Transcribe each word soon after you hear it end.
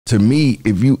to me,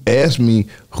 if you ask me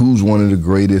who's one of the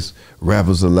greatest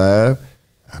rappers alive,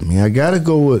 I mean, I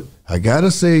gotta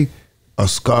say a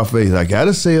Scarface, I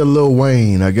gotta say a Lil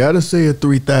Wayne, I gotta say a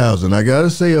 3000, I gotta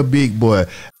say a Big Boy.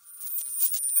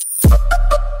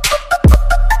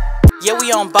 Yeah,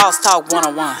 we on Boss Talk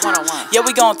 101. Yeah,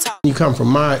 we gonna talk. You come from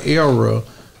my era,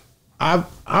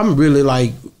 I'm really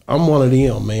like, I'm one of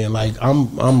them, man. Like I'm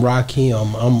Rakim.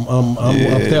 I'm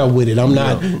up there with it. I'm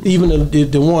not even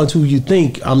the ones who you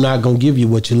think I'm not gonna give you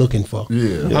what you're looking for.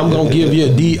 I'm gonna give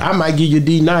you a D. I might give you a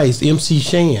D Nice, MC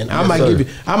Shan. I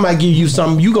might give you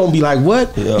something. You gonna be like,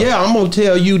 what? Yeah, I'm gonna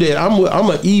tell you that I'm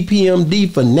an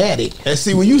EPMD fanatic. And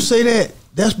see, when you say that,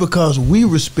 that's because we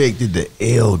respected the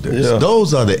elders.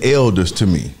 Those are the elders to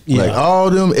me. Like all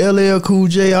them LL Cool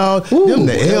J, them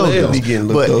the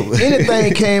elders. But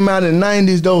anything came out in the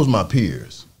 90s, those my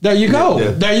peers. There you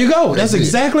go. There you go. That's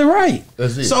exactly right.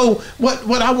 That's it. So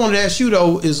what I wanted to ask you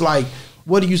though is like,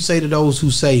 what do you say to those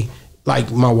who say,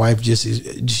 like my wife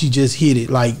she just hit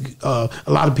it. Like a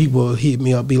lot of people hit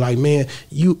me up, be like, man,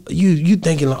 you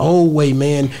thinking the old way,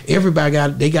 man.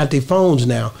 Everybody got their phones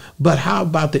now. But how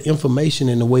about the information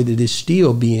and the way that it's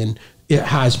still being,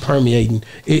 how it's permeating?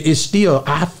 It's still,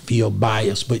 I feel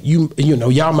biased, but you know,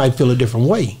 y'all might feel a different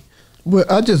way. Well,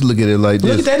 I just look at it like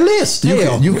this. Look at that list.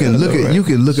 You can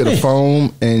look at a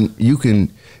phone and you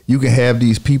can have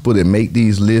these people that make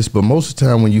these lists, but most of the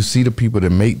time when you see the people that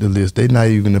make the list, they're not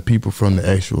even the people from the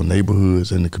actual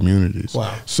neighborhoods and the communities.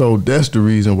 Wow. So that's the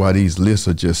reason why these lists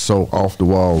are just so off the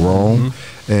wall wrong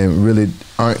and really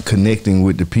aren't connecting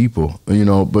with the people, you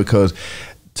know, because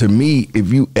to me,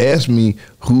 if you ask me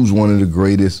who's one of the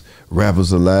greatest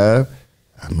rappers alive,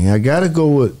 I mean, I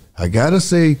gotta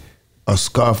say a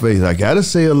Scarface, I gotta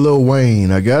say a Lil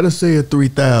Wayne, I gotta say a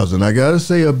 3000, I gotta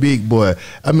say a Big Boy.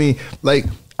 I mean, like,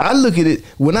 I look at it,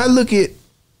 when I look at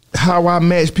how I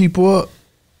match people up,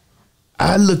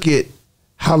 I look at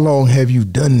how long have you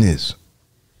done this?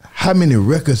 How many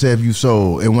records have you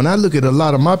sold? And when I look at a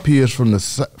lot of my peers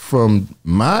from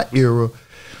my era,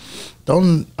 a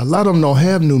lot of them don't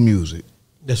have new music.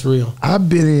 That's real. I've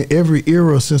been in every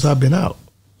era since I've been out.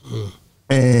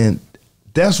 And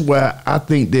that's why I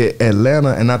think that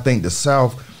Atlanta and I think the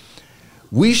South,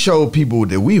 we show people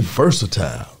that we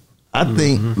versatile. I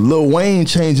think Lil Wayne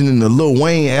changing into Lil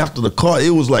Wayne after the car,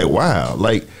 it was like, wow.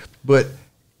 Like, but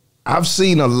I've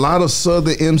seen a lot of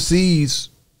Southern MCs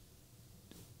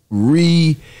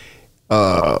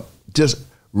just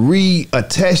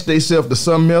reattach themselves to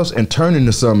something else and turn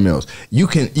into something else.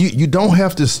 You don't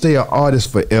have to stay an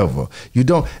artist forever. You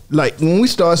don't, like when we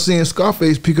start seeing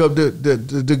Scarface pick up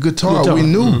the guitar.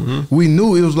 we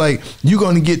knew it was like, you're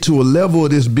gonna get to a level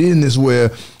of this business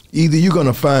where either you're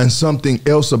gonna find something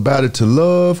else about it to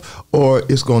love or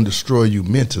it's gonna destroy you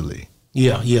mentally.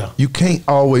 Yeah. You can't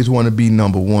always wanna be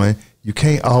number one. You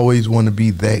can't always wanna be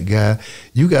that guy.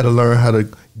 You gotta learn how to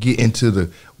get into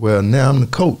now I'm the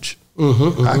coach.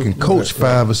 I can coach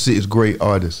 5 or 6 great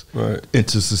artists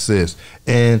into success.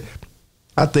 And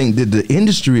I think that the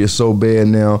industry is so bad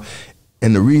now,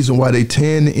 and the reason why they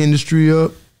tearing the industry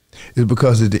up is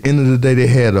because at the end of the day, they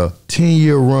had a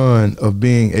 10-year run of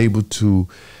being able to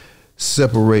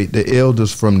separate the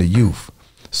elders from the youth.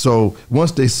 So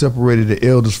once they separated the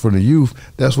elders from the youth,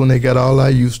 that's when they got all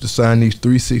our youth to sign these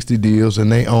 360 deals,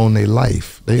 and they own their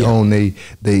life. They own they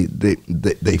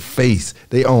face.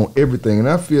 They own everything. And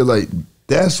I feel like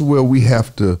that's where we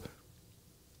have to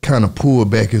kind of pull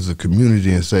back as a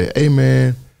community and say, hey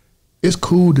man, it's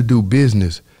cool to do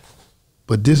business,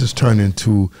 but this is turning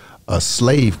into a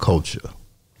slave culture.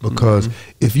 Because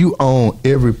if you own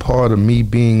every part of me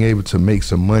being able to make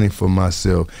some money for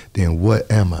myself, then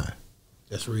what am I?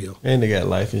 That's real. And they got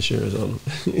life insurance on them.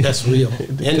 That's real.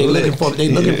 And they looking for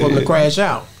them to crash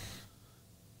out.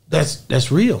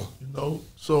 That's real. You know,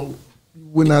 so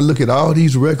when I look at all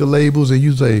these record labels and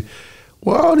you say,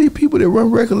 well, all these people that run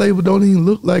record labels don't even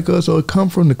look like us or come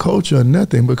from the culture or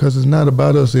nothing, because it's not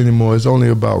about us anymore. It's only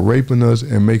about raping us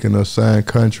and making us sign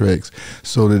contracts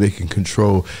so that they can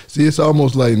control. See, it's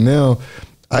almost like now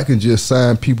I can just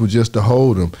sign people just to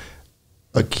hold them.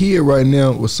 A kid right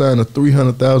now will sign a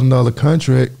 $300,000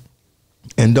 contract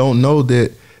and don't know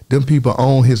that them people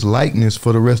own his likeness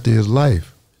for the rest of his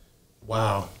life.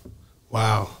 Wow.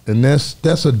 And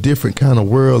that's a different kind of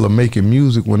world of making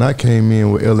music. When I came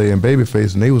in with LA and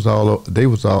Babyface, and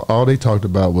all they talked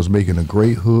about was making a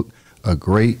great hook, a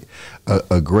great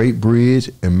bridge,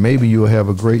 and maybe you'll have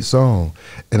a great song.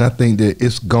 And I think that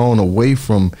it's gone away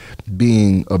from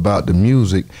being about the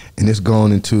music, and it's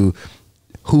gone into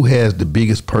who has the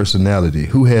biggest personality,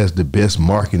 who has the best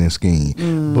marketing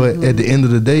scheme. But at the end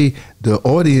of the day, the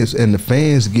audience and the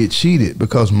fans get cheated,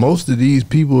 because most of these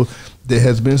people that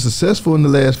has been successful in the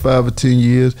last 5 or 10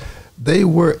 years, they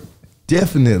were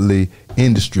definitely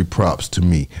industry props to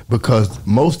me, because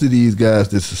most of these guys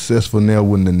that's successful now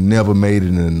wouldn't have never made it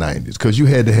in the 90s, because you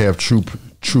had to have true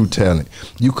talent.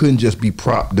 You couldn't just be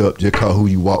propped up just cause who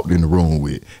you walked in the room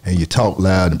with and you talk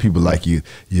loud and people like your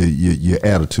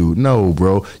attitude. No,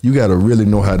 bro, you got to really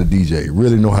know how to DJ,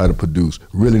 really know how to produce,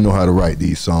 really know how to write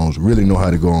these songs, really know how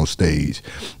to go on stage.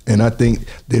 And I think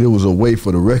that it was a way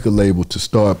for the record label to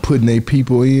start putting their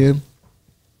people in.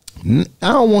 I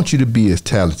don't want you to be as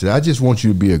talented. I just want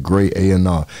you to be a great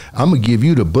A&R. I'm going to give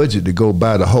you the budget to go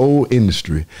buy the whole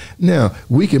industry. Now,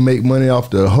 we can make money off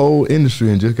the whole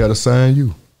industry and just got to sign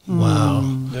you. Wow.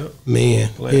 Yep. Man,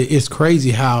 it's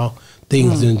crazy how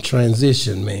things in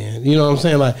transition, man. You know what I'm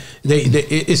saying? Like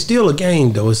it's still a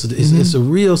game though. It's a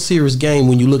real serious game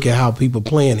when you look at how people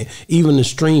playing it. Even the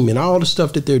streaming, all the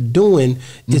stuff that they're doing,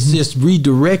 it's just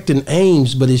redirecting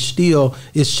aims, but it's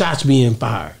shots being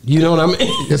fired. You know what I mean?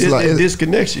 It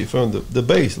disconnects you from the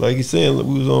base. Like you're saying,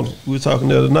 we were talking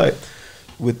the other night.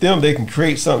 With them, they can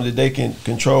create something that they can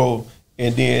control,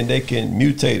 and then they can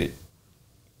mutate it,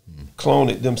 clone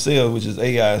it themselves, which is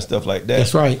AI and stuff like that.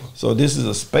 That's right. So this is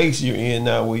a space you're in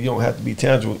now where you don't have to be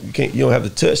tangible. You don't have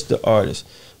to touch the artist.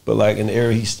 But like in the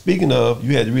area he's speaking of,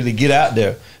 you had to really get out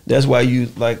there. That's why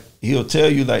he'll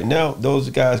tell you like now those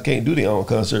guys can't do their own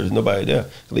concerts. Nobody there.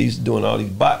 They used to doing all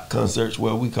these bot concerts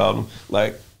where we call them,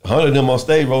 like 100 of them on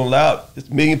stage rolling loud. It's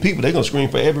a million people. They're gonna scream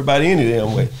for everybody any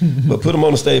damn way. But put them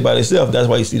on the stage by themselves. That's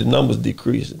why you see the numbers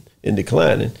decreasing and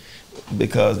declining,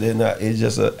 because they're not. It's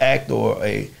just an act or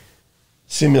a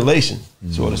simulation,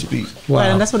 so to speak. Wow. Right,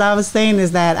 and that's what I was saying,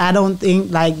 is that I don't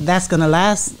think like that's gonna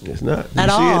last. It's not at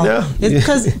all. It's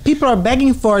because people are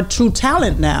begging for true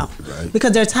talent now,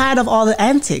 because they're tired of all the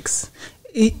antics.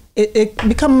 It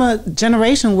become a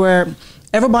generation where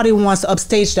everybody wants to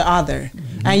upstage the other,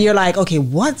 and you're like, okay,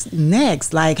 what's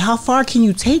next? Like, how far can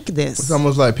you take this? It's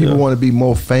almost like people want to be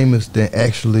more famous than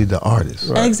actually the artist.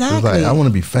 Right. Exactly. It's like, I want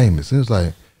to be famous. And it's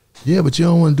like, yeah, but you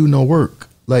don't want to do no work.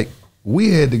 Like,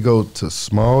 we had to go to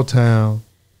small town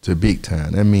to big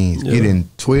town. That means get in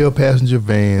 12 passenger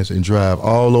vans and drive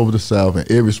all over the South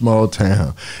in every small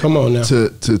town. Come on now.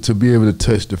 To be able to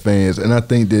touch the fans. And I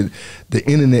think that the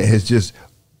internet has just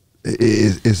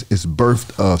it's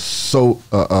birthed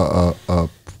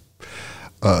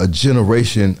a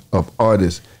generation of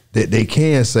artists that they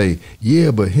can say,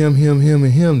 yeah, but him,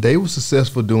 and him, they were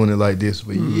successful doing it like this.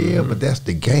 But yeah, but that's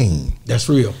the game. That's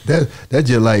real. That's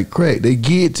just like crack. They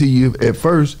give it to you at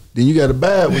first, then you got to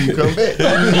buy it when you come back.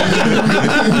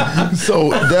 So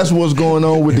that's what's going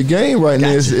on with the game right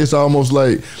now. It's almost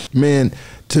like, man,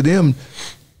 to them,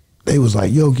 they was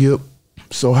like, yo, Gipp,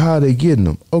 so how are they getting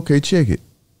them? Okay, check it.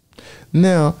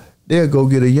 Now, they'll go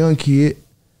get a young kid.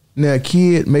 Now, a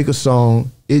kid make a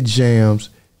song, it jams,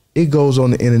 it goes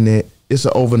on the internet, it's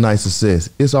an overnight success.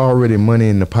 It's already money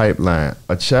in the pipeline.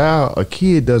 A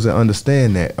kid doesn't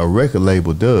understand that. A record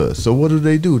label does. So what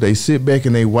do? They sit back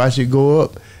and they watch it go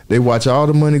up. They watch all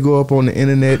the money go up on the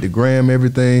internet, the gram,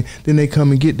 everything. Then they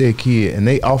come and get their kid, and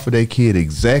they offer their kid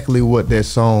exactly what that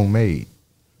song made,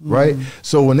 right?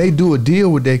 So when they do a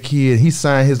deal with that kid, he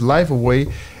signed his life away,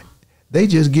 they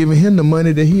just giving him the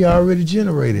money that he already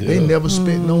generated. They never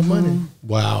spent no money.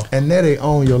 Wow. And now they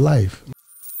own your life.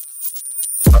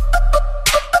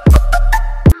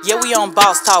 Yeah, we on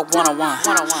Boss Talk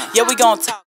 101. Yeah, we gon' talk.